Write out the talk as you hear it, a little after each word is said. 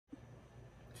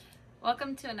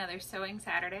Welcome to another Sewing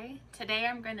Saturday. Today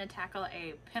I'm going to tackle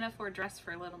a Pinafore dress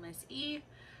for Little Miss E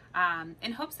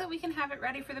in hopes that we can have it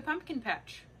ready for the pumpkin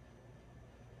patch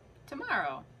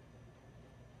tomorrow.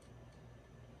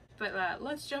 But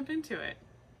let's jump into it.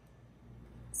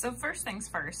 So first things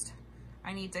first,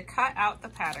 I need to cut out the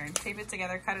pattern, tape it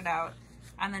together, cut it out,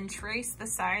 and then trace the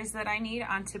size that I need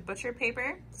onto butcher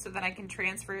paper so that I can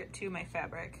transfer it to my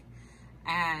fabric.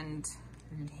 And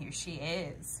here she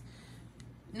is.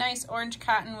 Nice orange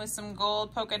cotton with some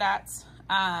gold polka dots.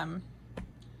 I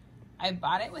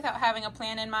bought it without having a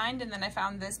plan in mind, and then I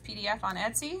found this PDF on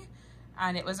Etsy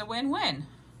and it was a win-win.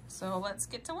 So let's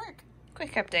get to work.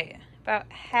 Quick update.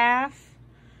 About half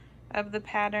of the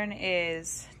pattern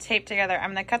is taped together. I'm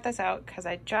gonna cut this out because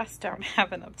I just don't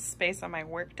have enough space on my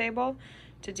work table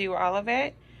to do all of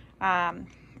it. And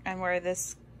where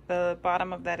the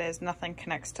bottom of that is, nothing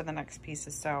connects to the next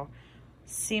pieces. So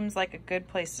seems like a good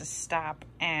place to stop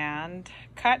and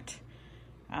cut,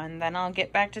 and then I'll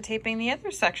get back to taping the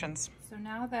other sections. So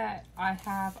now that I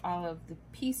have all of the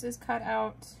pieces cut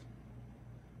out,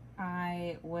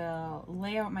 I will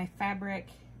lay out my fabric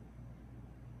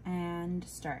and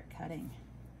start cutting.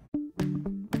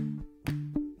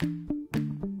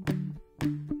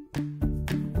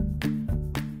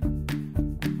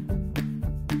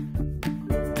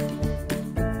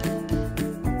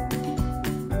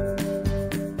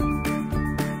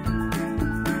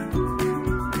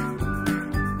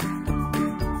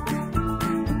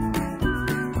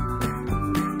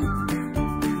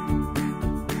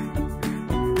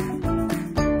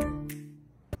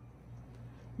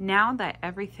 Now that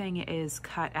everything is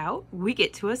cut out, we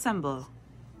get to assemble.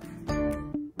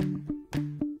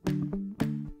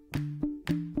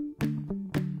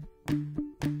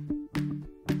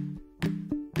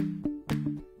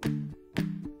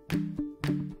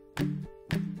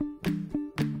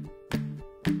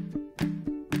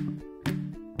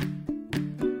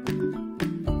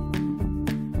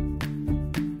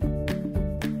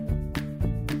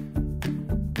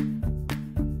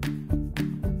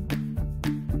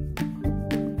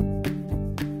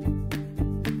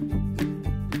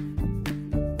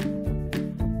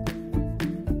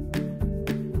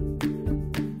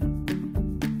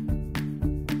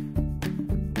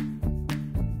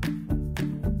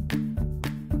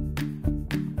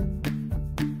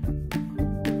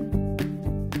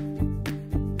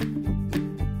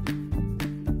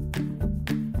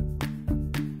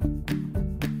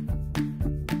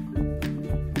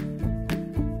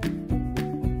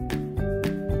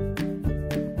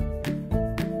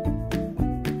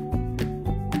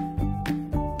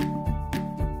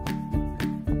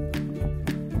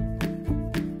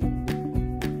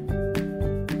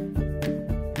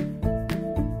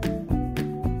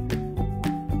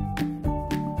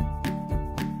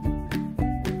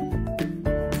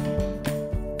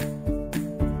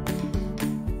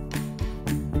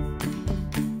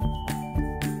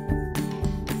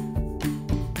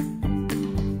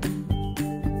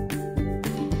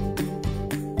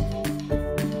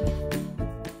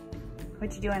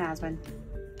 What you doing, Osmond? Do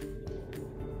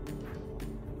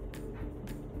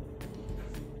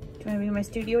you want to be my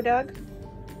studio dog?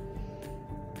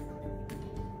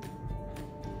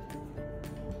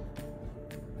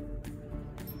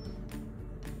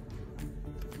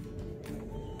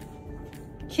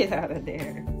 Get out of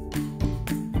there.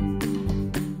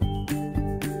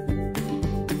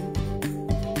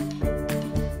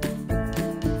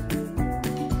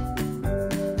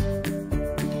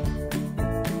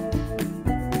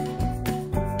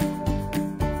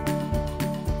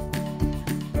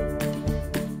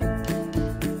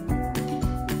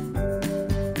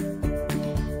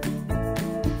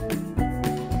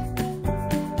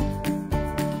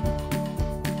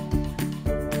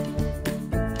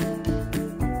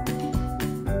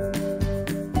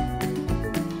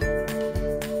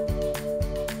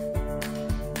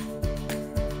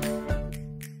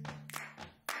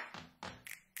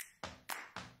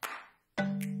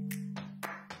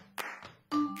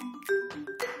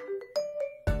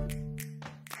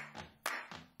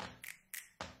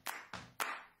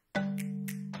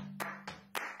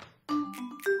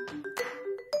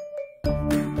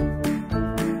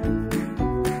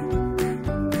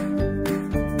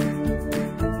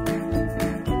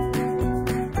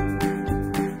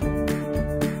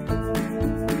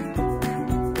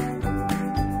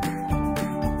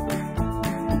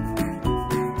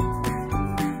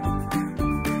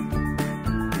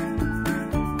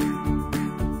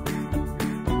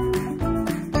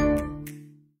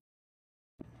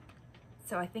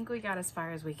 So I think we got as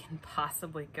far as we can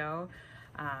possibly go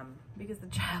because the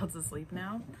child's asleep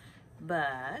now.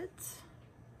 But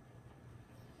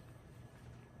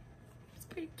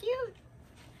Pretty cute.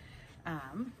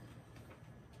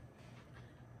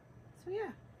 So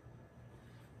yeah,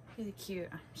 really cute.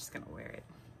 I'm just gonna wear it.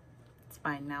 It's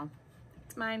mine now.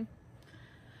 It's mine.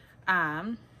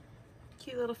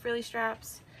 Cute little frilly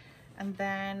straps. And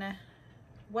then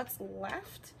what's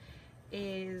left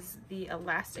is the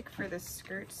elastic for the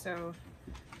skirt. So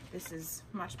this is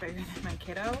much bigger than my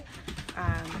kiddo.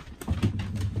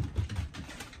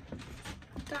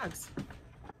 Dogs.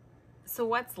 So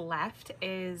what's left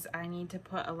is I need to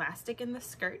put elastic in the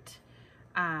skirt,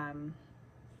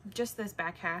 just this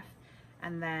back half,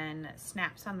 and then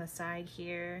snaps on the side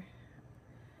here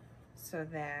so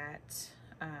that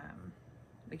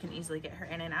we can easily get her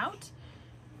in and out,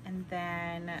 and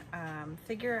then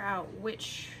figure out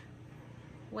which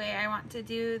way I want to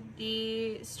do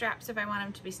the straps, if I want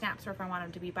them to be snaps or if I want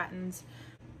them to be buttons.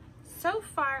 So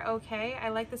far, okay. I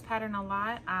like this pattern a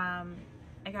lot.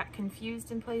 I got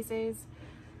confused in places.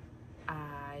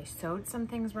 I sewed some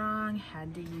things wrong,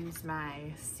 had to use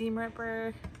my seam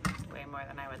ripper way more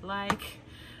than I would like.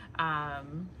 But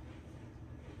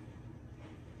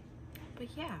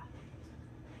yeah,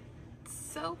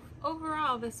 so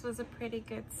overall this was a pretty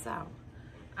good sew.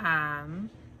 And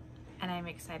I'm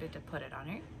excited to put it on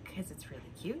her because it's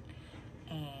really cute,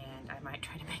 and I might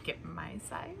try to make it my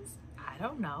size. I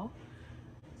don't know.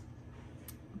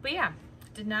 But yeah,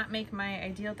 did not make my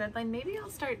ideal deadline. Maybe I'll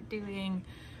start doing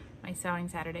my Sewing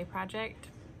Saturday project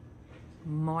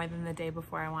more than the day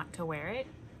before I want to wear it,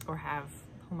 or have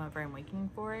whomever I'm making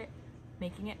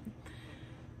it.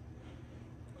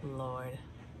 Lord,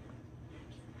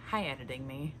 hi editing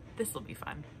me. This will be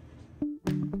fun.